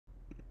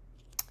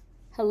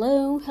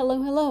Hello,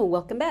 hello, hello.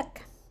 Welcome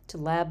back to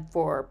Lab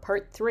 4,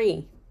 Part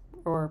 3,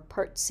 or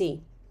Part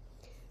C.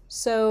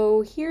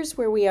 So here's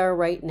where we are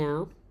right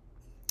now.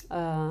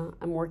 I'm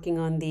working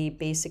on the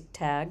basic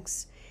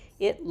tags.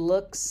 It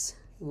looks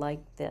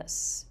like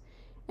this.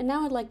 And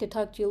now I'd like to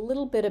talk to you a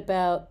little bit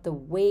about the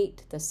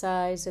weight, the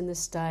size, and the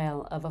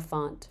style of a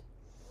font.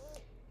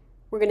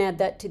 We're going to add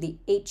that to the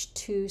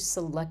H2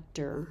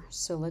 selector.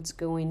 So let's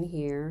go in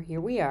here.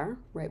 Here we are,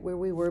 right where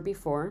we were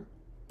before.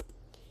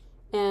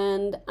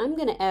 And I'm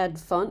going to add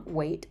font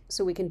weight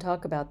so we can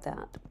talk about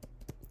that.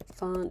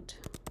 Font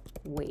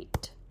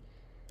weight,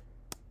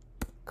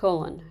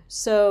 colon.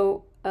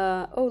 So,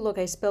 oh look,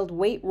 I spelled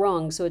weight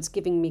wrong, so it's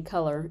giving me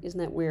color. Isn't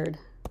that weird?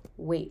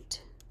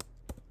 Weight,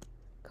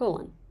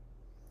 colon.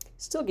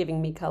 Still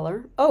giving me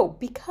color. Oh,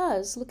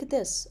 because, look at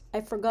this.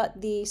 I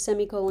forgot the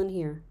semicolon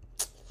here.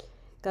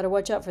 Got to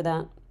watch out for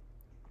that.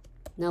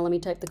 Now let me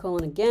type the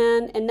colon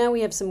again, and now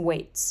we have some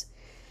weights.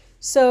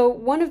 So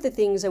one of the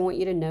things I want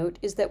you to note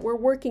is that we're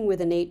working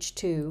with an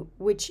H2,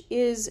 which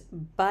is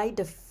by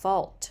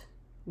default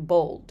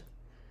bold.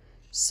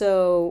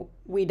 So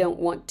we don't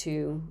want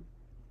to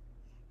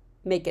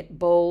make it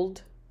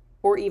bold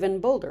or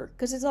even bolder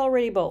because it's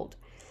already bold.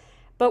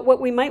 But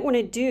what we might want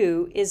to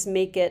do is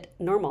make it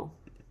normal.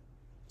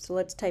 So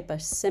let's type a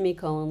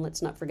semicolon.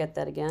 Let's not forget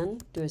that again.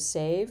 Do a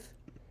save.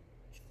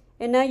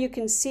 And now you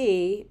can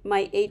see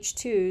my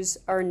H2s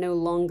are no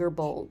longer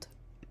bold,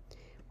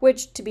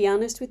 which, to be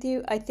honest with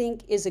you, I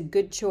think is a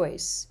good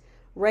choice.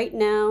 Right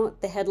now,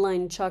 the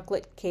headline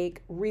chocolate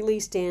cake really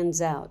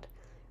stands out.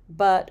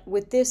 But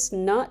with this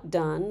not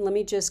done, let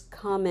me just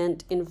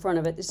comment in front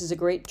of it. This is a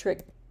great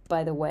trick,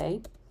 by the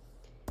way,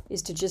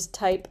 is to just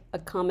type a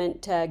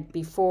comment tag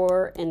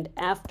before and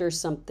after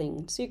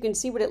something. So you can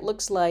see what it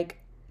looks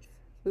like.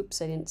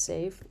 Oops, I didn't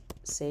save.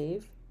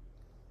 Save.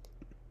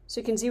 So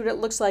you can see what it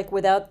looks like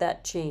without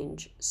that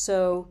change.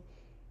 So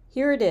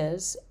here it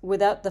is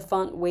without the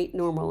font weight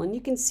normal. And you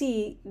can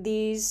see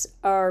these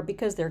are,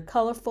 because they're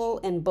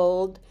colorful and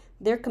bold,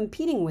 they're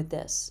competing with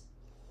this.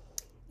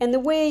 And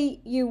the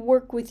way you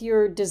work with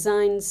your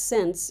design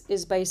sense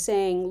is by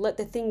saying, let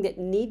the thing that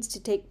needs to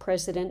take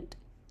precedent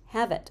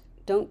have it.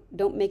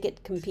 Don't make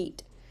it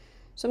compete.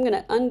 So I'm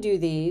going to undo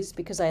these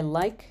because I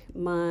like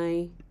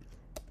my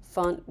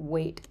font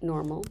weight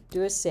normal.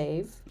 Do a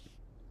save.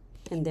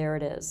 And there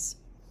it is.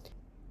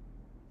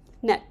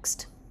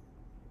 Next.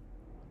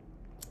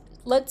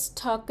 Let's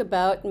talk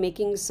about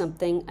making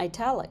something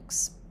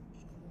italics.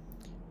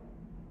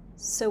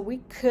 So we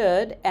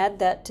could add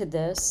that to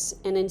this,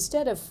 and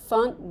instead of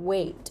font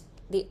weight,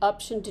 the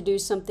option to do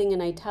something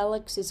in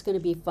italics is going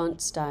to be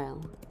font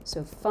style.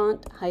 So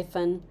font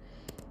hyphen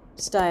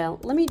style.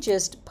 Let me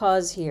just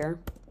pause here.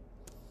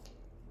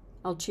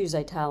 I'll choose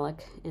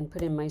italic and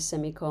put in my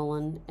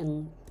semicolon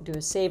and do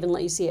a save and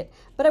let you see it.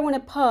 But I want to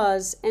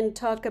pause and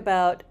talk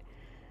about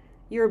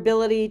your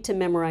ability to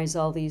memorize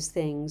all these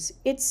things.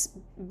 It's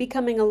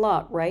becoming a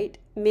lot, right?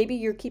 Maybe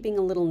you're keeping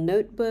a little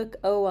notebook.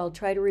 Oh, I'll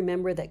try to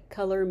remember that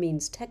color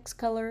means text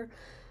color.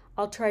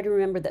 I'll try to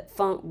remember that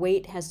font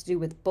weight has to do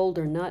with bold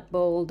or not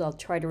bold. I'll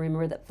try to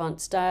remember that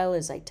font style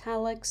is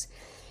italics.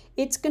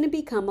 It's going to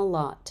become a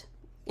lot.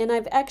 And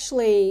I've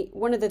actually,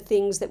 one of the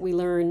things that we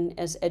learn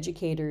as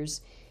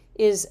educators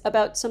is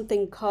about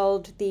something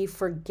called the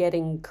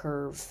forgetting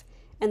curve.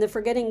 And the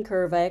forgetting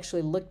curve, I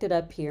actually looked it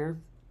up here.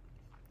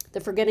 The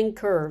forgetting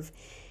curve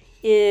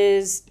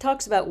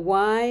talks about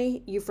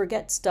why you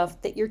forget stuff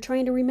that you're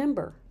trying to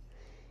remember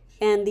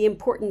and the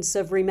importance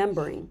of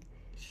remembering.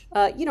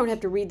 You don't have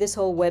to read this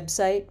whole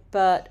website,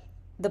 but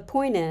the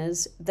point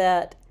is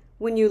that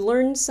when you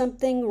learn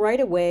something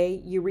right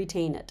away, you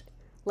retain it.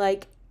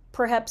 Like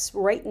perhaps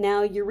right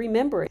now you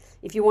remember it.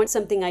 If you want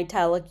something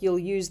italic, you'll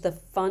use the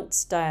font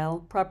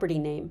style property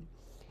name.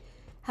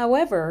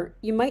 However,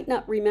 you might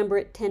not remember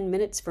it 10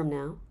 minutes from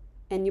now.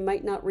 And you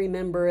might not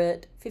remember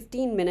it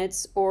 15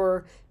 minutes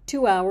or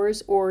 2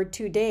 hours or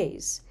 2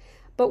 days.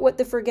 But what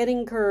the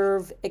forgetting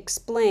curve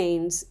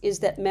explains is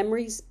that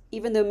memories,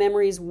 even though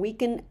memories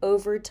weaken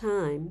over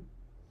time,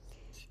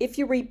 if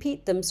you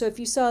repeat them, so if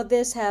you saw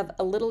this have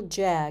a little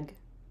jag,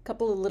 a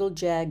couple of little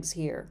jags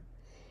here,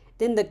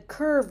 then the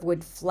curve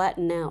would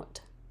flatten out.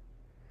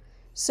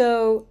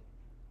 So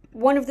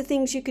one of the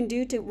things you can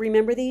do to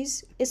remember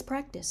these is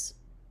practice.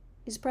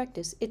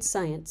 It's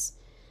science.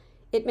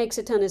 It makes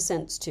a ton of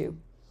sense too.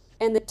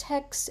 And the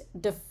text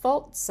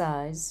default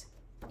size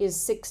is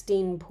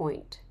 16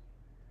 point.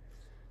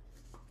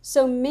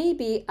 So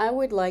maybe I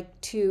would like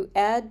to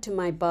add to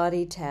my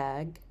body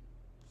tag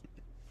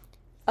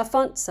a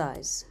font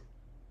size.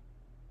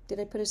 Did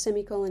I put a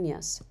semicolon?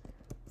 Yes.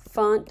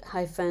 Font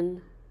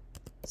hyphen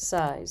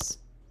size.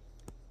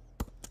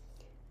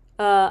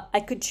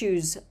 I could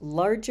choose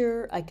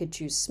larger, I could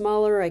choose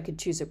smaller, I could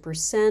choose a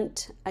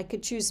percent, I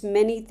could choose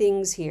many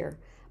things here.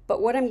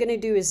 But what I'm going to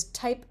do is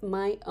type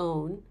my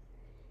own,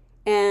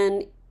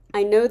 and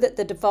I know that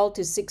the default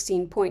is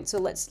 16 point, so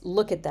let's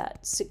look at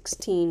that.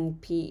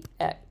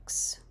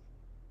 16px.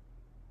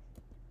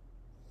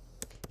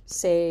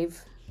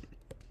 Save.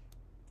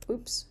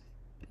 Oops,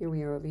 Here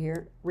we are over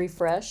here.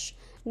 Refresh.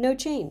 No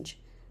change.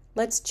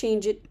 Let's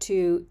change it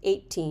to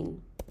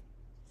 18.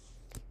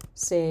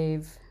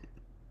 Save.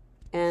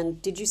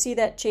 And did you see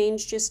that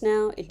change just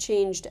now? It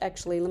changed.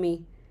 Actually, let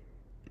me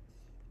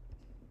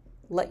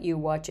let you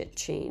watch it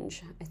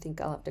change. I think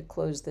I'll have to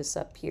close this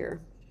up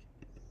here.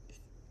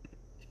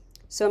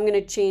 So I'm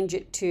going to change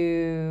it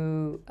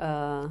to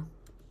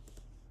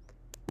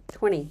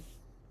 20.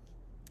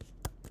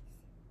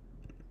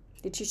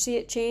 Did you see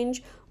it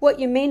change? What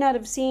you may not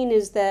have seen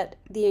is that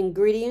the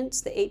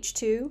ingredients, the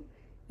H2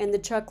 and the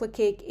chocolate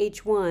cake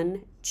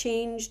H1,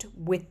 changed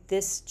with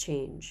this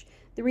change.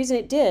 The reason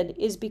it did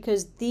is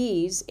because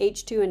these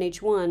H2 and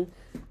H1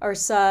 are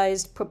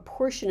sized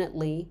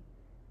proportionately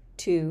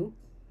to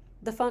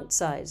the font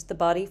size, the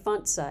body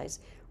font size.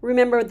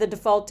 Remember, the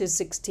default is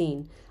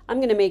 16. I'm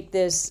going to make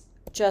this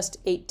just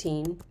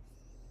 18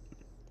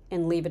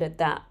 and leave it at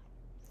that.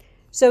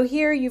 So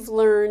here you've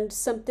learned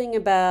something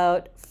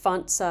about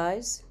font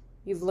size,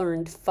 you've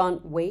learned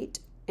font weight,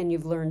 and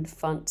you've learned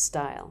font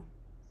style.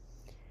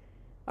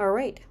 All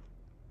right,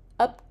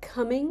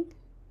 upcoming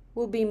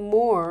will be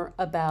more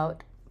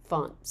about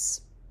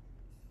fonts.